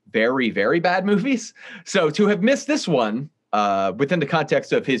very, very bad movies. So to have missed this one within the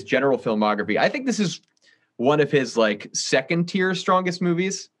context of his general filmography, I think this is one of his like second tier strongest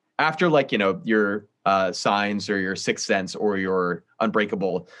movies after like, your Signs or your Sixth Sense or your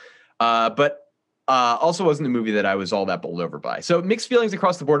Unbreakable. But also wasn't a movie that I was all that bowled over by. So mixed feelings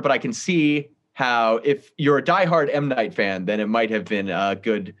across the board, but I can see how if you're a diehard M. Night fan, then it might have been a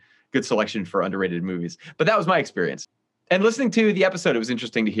good selection for underrated movies. But that was my experience. And listening to the episode, it was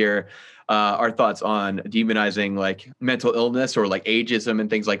interesting to hear our thoughts on demonizing like mental illness or like ageism and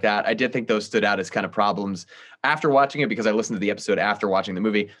things like that. I did think those stood out as kind of problems after watching it because I listened to the episode after watching the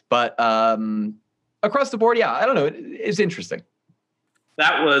movie. But across the board, yeah, I don't know. It's interesting.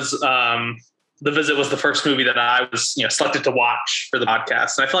 That was The Visit was the first movie that I was selected to watch for the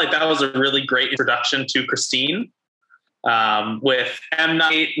podcast. And I feel like that was a really great introduction to Christine with M.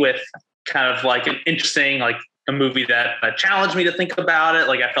 Night, with kind of like an interesting, like a movie that challenged me to think about it.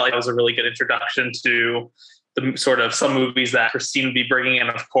 Like I felt like that was a really good introduction to the sort of some movies that Christine would be bringing in,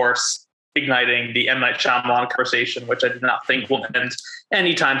 of course, igniting the M. Night Shyamalan conversation, which I did not think will end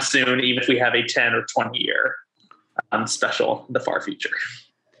anytime soon, even if we have a 10 or 20 year special in the far future.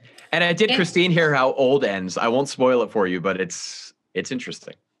 And I did, Christine, hear how Old ends. I won't spoil it for you, but it's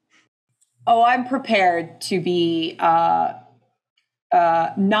interesting. Oh, I'm prepared to be not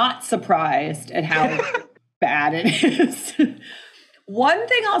surprised at how bad it is. One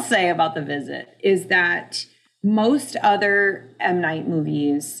thing I'll say about The Visit is that most other M. Night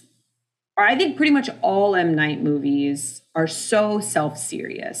movies, or I think pretty much all M. Night movies, are so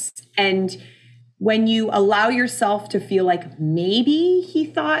self-serious. And when you allow yourself to feel like maybe he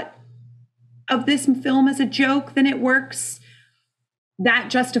thought of this film as a joke, then it works. That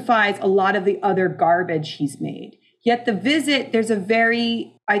justifies a lot of the other garbage he's made. Yet The Visit, there's a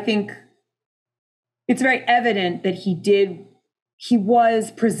very, I think, it's very evident that he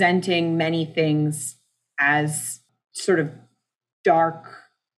was presenting many things as sort of dark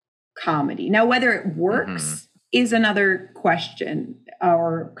comedy. Now, whether it works is another question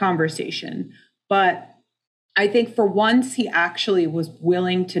or conversation. But I think for once he actually was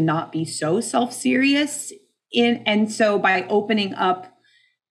willing to not be so self-serious and so by opening up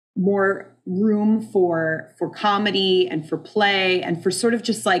more room for comedy and for play and for sort of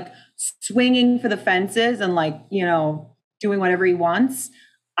just like swinging for the fences and like, doing whatever he wants,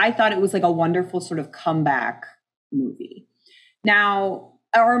 I thought it was like a wonderful sort of comeback movie. Now,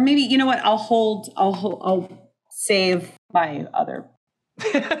 or maybe, you know what, I'll save my other.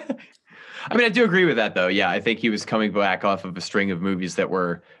 I mean, I do agree with that, though. Yeah, I think he was coming back off of a string of movies that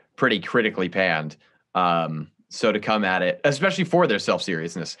were pretty critically panned. So to come at it, especially for their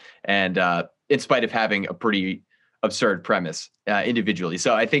self-seriousness, and in spite of having a pretty absurd premise individually.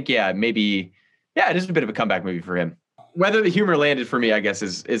 So I think, maybe it is a bit of a comeback movie for him. Whether the humor landed for me, I guess,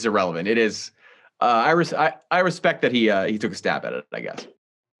 is irrelevant. It is. I respect that he took a stab at it, I guess.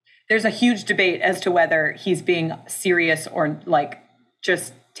 There's a huge debate as to whether he's being serious or like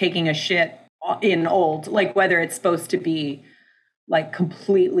just taking a shit in Old, like whether it's supposed to be like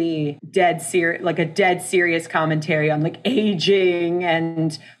completely dead serious commentary on like aging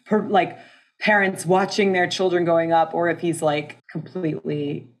and like parents watching their children going up, or if he's like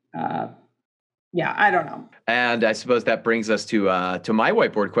completely, I don't know. And I suppose that brings us to my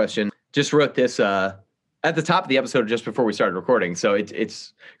whiteboard question. Just wrote this at the top of the episode just before we started recording. So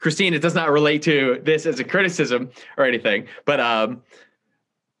it's Christine, it does not relate to this as a criticism or anything, but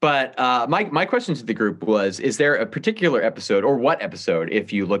my question to the group was, is there a particular episode, or what episode,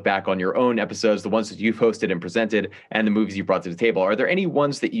 if you look back on your own episodes, the ones that you've hosted and presented and the movies you brought to the table, are there any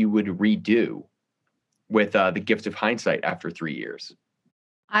ones that you would redo with the gift of hindsight after 3 years?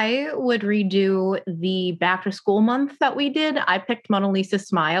 I would redo the back to school month that we did. I picked Mona Lisa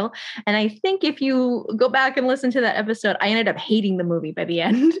Smile. And I think if you go back and listen to that episode, I ended up hating the movie by the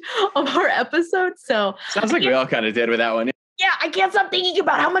end of our episode. So sounds like we all kind of did with that one. Yeah, I can't stop thinking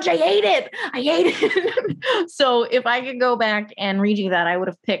about how much I hate it. So if I could go back and redo that, I would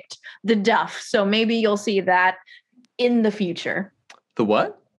have picked The Duff. So maybe you'll see that in the future. The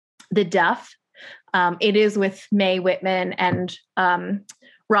what? The Duff. It is with Mae Whitman and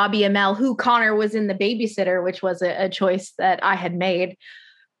Robbie Amell, who Connor was in The Babysitter, which was a choice that I had made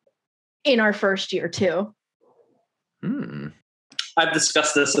in our first year too. I've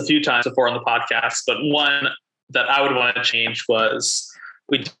discussed this a few times before on the podcast, but one that I would want to change was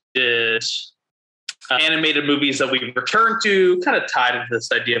we did animated movies that we returned to, kind of tied into this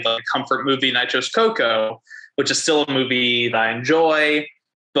idea of a comfort movie, and I chose Coco, which is still a movie that I enjoy,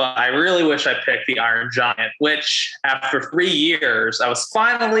 but I really wish I picked The Iron Giant, which after 3 years, I was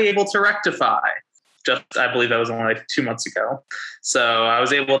finally able to rectify. I believe that was only like 2 months ago. So I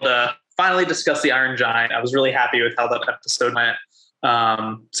was able to finally discuss The Iron Giant. I was really happy with how that episode went.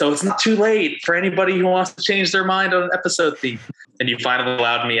 So it's not too late for anybody who wants to change their mind on an episode theme. and you finally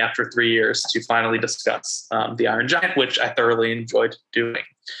allowed me after 3 years to finally discuss The Iron Giant, which I thoroughly enjoyed doing.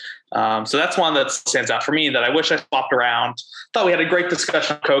 So that's one that stands out for me that I wish I swapped around. Thought we had a great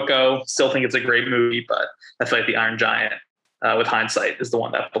discussion on Coco. Still think it's a great movie, but I feel like The Iron Giant, with hindsight, is the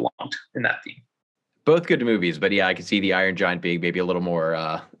one that belonged in that theme. Both good movies, but yeah, I can see The Iron Giant being maybe a little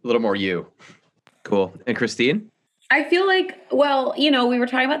more you. Cool. And Christine? I feel like, well, we were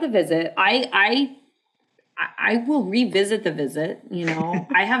talking about The Visit. I will revisit The Visit.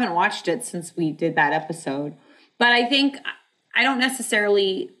 I haven't watched it since we did that episode, but I think I don't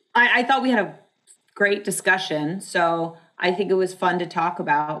necessarily. I thought we had a great discussion, so I think it was fun to talk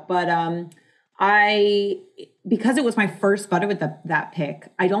about. But because it was my first butter with that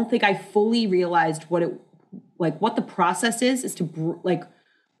pick, I don't think I fully realized what the process is to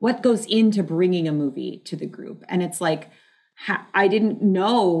what goes into bringing a movie to the group. And it's like, I didn't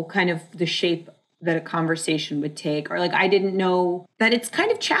know kind of the shape that a conversation would take, or I didn't know that it's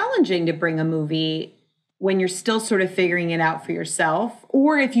kind of challenging to bring a movie when you're still sort of figuring it out for yourself,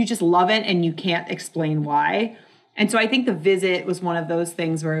 or if you just love it and you can't explain why. And so I think The Visit was one of those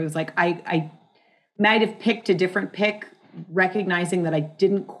things where it was like, I might have picked a different pick, recognizing that I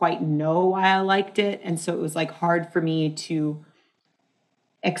didn't quite know why I liked it. And so it was hard for me to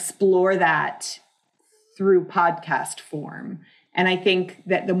explore that through podcast form. And I think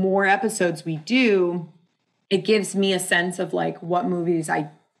that the more episodes we do, it gives me a sense of what movies I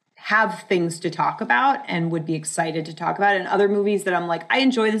have things to talk about and would be excited to talk about, and other movies that I'm I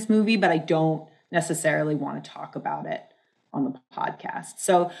enjoy this movie, but I don't necessarily want to talk about it on the podcast.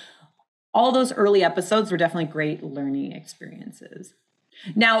 So all those early episodes were definitely great learning experiences.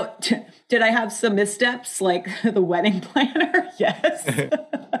 Now, did I have some missteps like the wedding planner? Yes.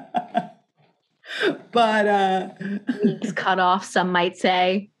 But weeks cut off, some might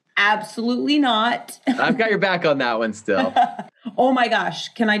say. Absolutely not. I've got your back on that one still. Oh my gosh.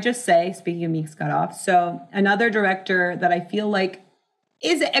 Can I just say, speaking of Meeks cut off, so another director that I feel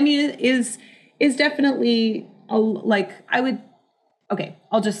is definitely I'll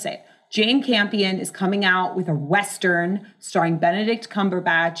just say it. Jane Campion is coming out with a Western starring Benedict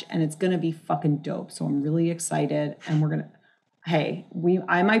Cumberbatch, and it's going to be fucking dope. So I'm really excited. And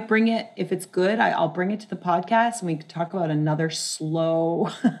I might bring it. If it's good, I'll bring it to the podcast, and we can talk about another slow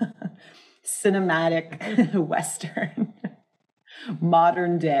cinematic Western,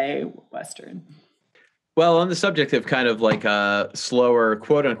 modern day Western. Well, on the subject of kind of slower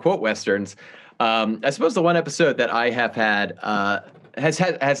quote unquote Westerns, I suppose the one episode that I have had, has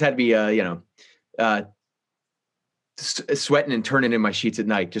had me, sweating and turning in my sheets at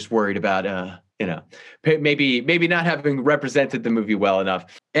night, just worried about, maybe not having represented the movie well enough.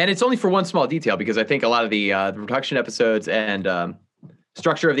 And it's only for one small detail, because I think a lot of the production episodes and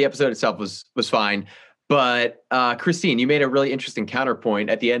structure of the episode itself was fine. But Christine, you made a really interesting counterpoint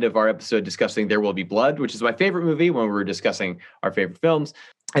at the end of our episode discussing There Will Be Blood, which is my favorite movie, when we were discussing our favorite films.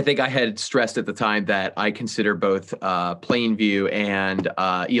 I think I had stressed at the time that I consider both Plainview and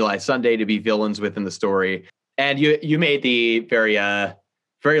Eli Sunday to be villains within the story. And you made the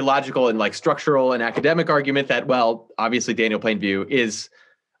very logical and structural and academic argument that, well, obviously Daniel Plainview is,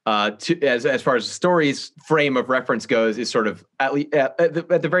 as far as the story's frame of reference goes, is sort of at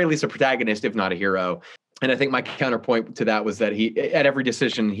the very least a protagonist, if not a hero. And I think my counterpoint to that was that at every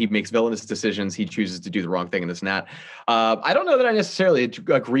decision, he makes villainous decisions. He chooses to do the wrong thing and this and that. I don't know that I necessarily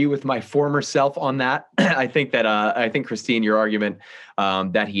agree with my former self on that. I think Christine, your argument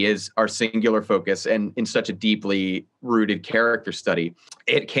that he is our singular focus and in such a deeply rooted character study,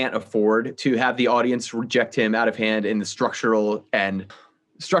 it can't afford to have the audience reject him out of hand in the structural and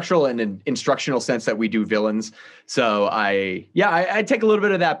instructional sense that we do villains. So I take a little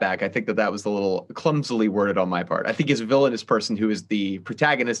bit of that back. I think that was a little clumsily worded on my part. I think he's a villainous person who is the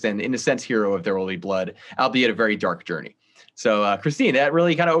protagonist and, in a sense, hero of There Will Be Blood, albeit a very dark journey. So Christine, that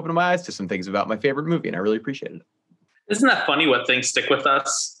really kind of opened my eyes to some things about my favorite movie, and I really appreciated it. Isn't that funny what things stick with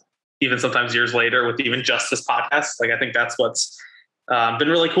us, even sometimes years later, with even just this podcast? I think that's what's been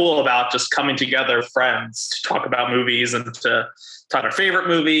really cool about just coming together, friends, to talk about movies and to talk our favorite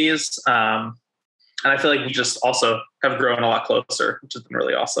movies. And I feel like we just also have grown a lot closer, which has been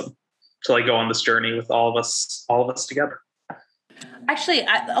really awesome to go on this journey with all of us together. Actually,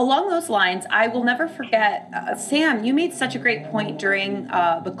 along those lines, I will never forget, Sam, you made such a great point during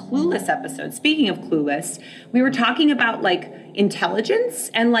the Clueless episode. Speaking of Clueless, we were talking about intelligence,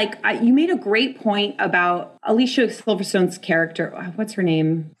 and you made a great point about Alicia Silverstone's character. What's her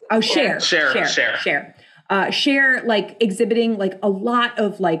name? Oh, Cher. Cher, exhibiting a lot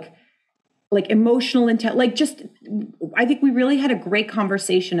of emotional intelligence. I think we really had a great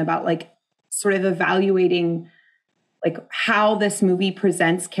conversation about sort of evaluating how this movie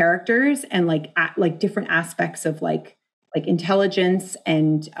presents characters and like different aspects of like intelligence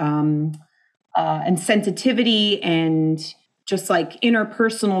and sensitivity and just like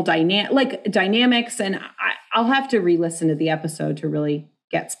interpersonal dynamics. And I'll have to re-listen to the episode to really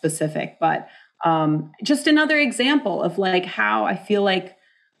get specific, but just another example of like how I feel like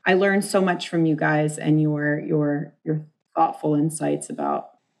I learned so much from you guys and your thoughtful insights about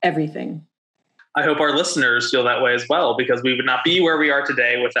everything. I hope our listeners feel that way as well, because we would not be where we are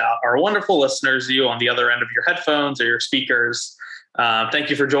today without our wonderful listeners, you on the other end of your headphones or your speakers. Thank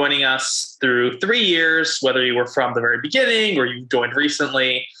you for joining us through 3 years, whether you were from the very beginning or you joined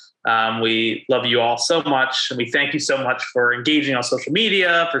recently. We love you all so much. And we thank you so much for engaging on social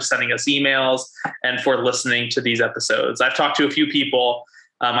media, for sending us emails, and for listening to these episodes. I've talked to a few people,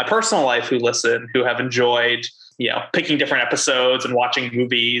 my personal life, who listen, who have enjoyed picking different episodes and watching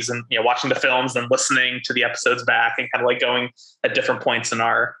movies and, watching the films and listening to the episodes back and kind of like going at different points in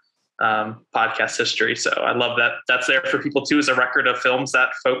our podcast history. So I love that that's there for people too, as a record of films that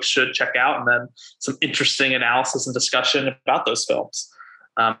folks should check out, and then some interesting analysis and discussion about those films.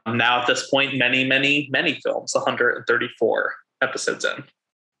 Now at this point, many, many, many films, 134 episodes in.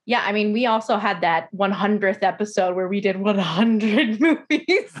 Yeah, I mean, we also had that 100th episode where we did 100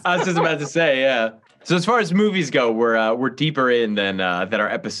 movies. I was just about to say, yeah. So as far as movies go, we're deeper in than our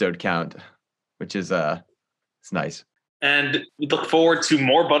episode count, which is it's nice. And we look forward to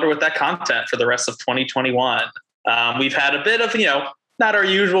more Butter With That content for the rest of 2021. We've had a bit of, not our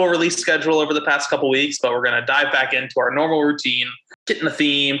usual release schedule over the past couple weeks, but we're going to dive back into our normal routine, get in the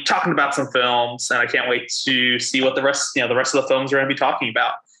theme, talking about some films, and I can't wait to see what the rest of the films we're going to be talking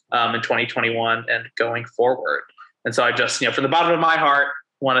about in 2021 and going forward. And so I just, from the bottom of my heart,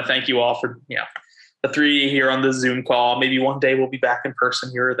 want to thank you all for, the 3 here on the Zoom call. Maybe one day we'll be back in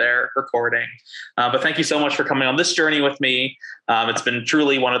person here or there recording. But thank you so much for coming on this journey with me. It's been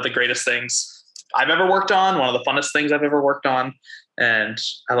truly one of the greatest things I've ever worked on, one of the funnest things I've ever worked on. And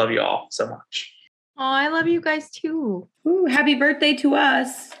I love you all so much. Oh, I love you guys too. Ooh, happy birthday to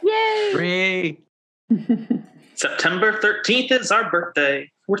us. Yay! 3. September 13th is our birthday.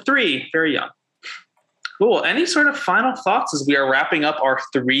 We're 3, very young. Cool. Any sort of final thoughts as we are wrapping up our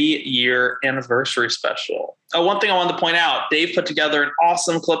 3-year anniversary special? Oh, one thing I wanted to point out, Dave put together an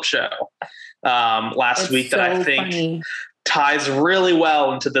awesome clip show last week that I think ties really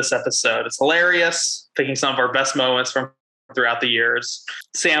well into this episode. It's hilarious, picking some of our best moments from throughout the years.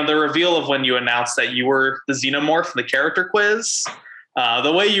 Sam, the reveal of when you announced that you were the Xenomorph in the character quiz,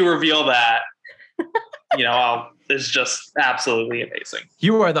 the way you reveal that, is just absolutely amazing.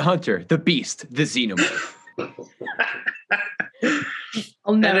 You are the hunter, the beast, the Xenomorph.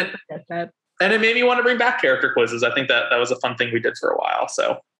 I'll never forget that. And it made me want to bring back character quizzes. I think that was a fun thing we did for a while.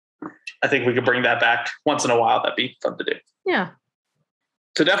 So I think we could bring that back once in a while. That'd be fun to do. Yeah.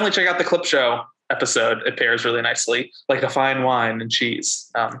 So definitely check out the clip show episode. It pairs really nicely, like a fine wine and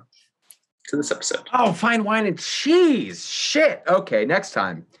cheese, to this episode. Oh, fine wine and cheese. Shit. Okay, next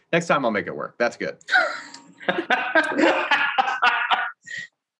time I'll make it work. That's good.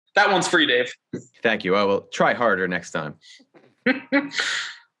 That one's free, Dave. Thank you. I will try harder next time.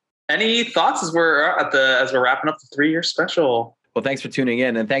 Any thoughts as we're wrapping up the 3-year special? Well, thanks for tuning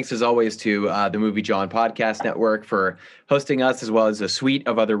in, and thanks as always to the Movie John Podcast Network for hosting us, as well as a suite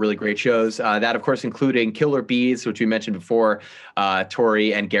of other really great shows. That, of course, including Killer Bees, which we mentioned before,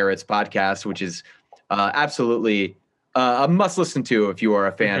 Tori and Garrett's podcast, which is absolutely a must listen to if you are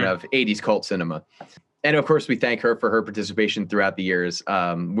a fan of 80s cult cinema. And of course, we thank her for her participation throughout the years.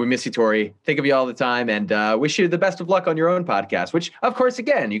 We miss you, Tori. Think of you all the time, and wish you the best of luck on your own podcast, which, of course,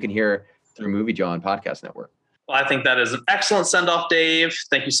 again, you can hear through Movie John Podcast Network. Well, I think that is an excellent send-off, Dave.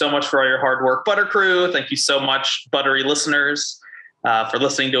 Thank you so much for all your hard work, Butter Crew. Thank you so much, Buttery listeners, for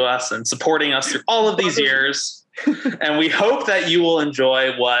listening to us and supporting us through all of these years. And we hope that you will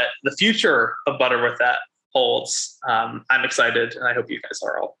enjoy what the future of Butter With That holds. I'm excited, and I hope you guys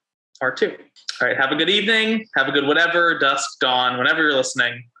are too. All right, have a good evening. Have a good whatever, dusk, dawn, whenever you're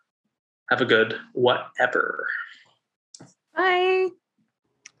listening. Have a good whatever. Bye.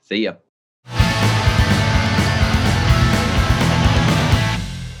 See ya.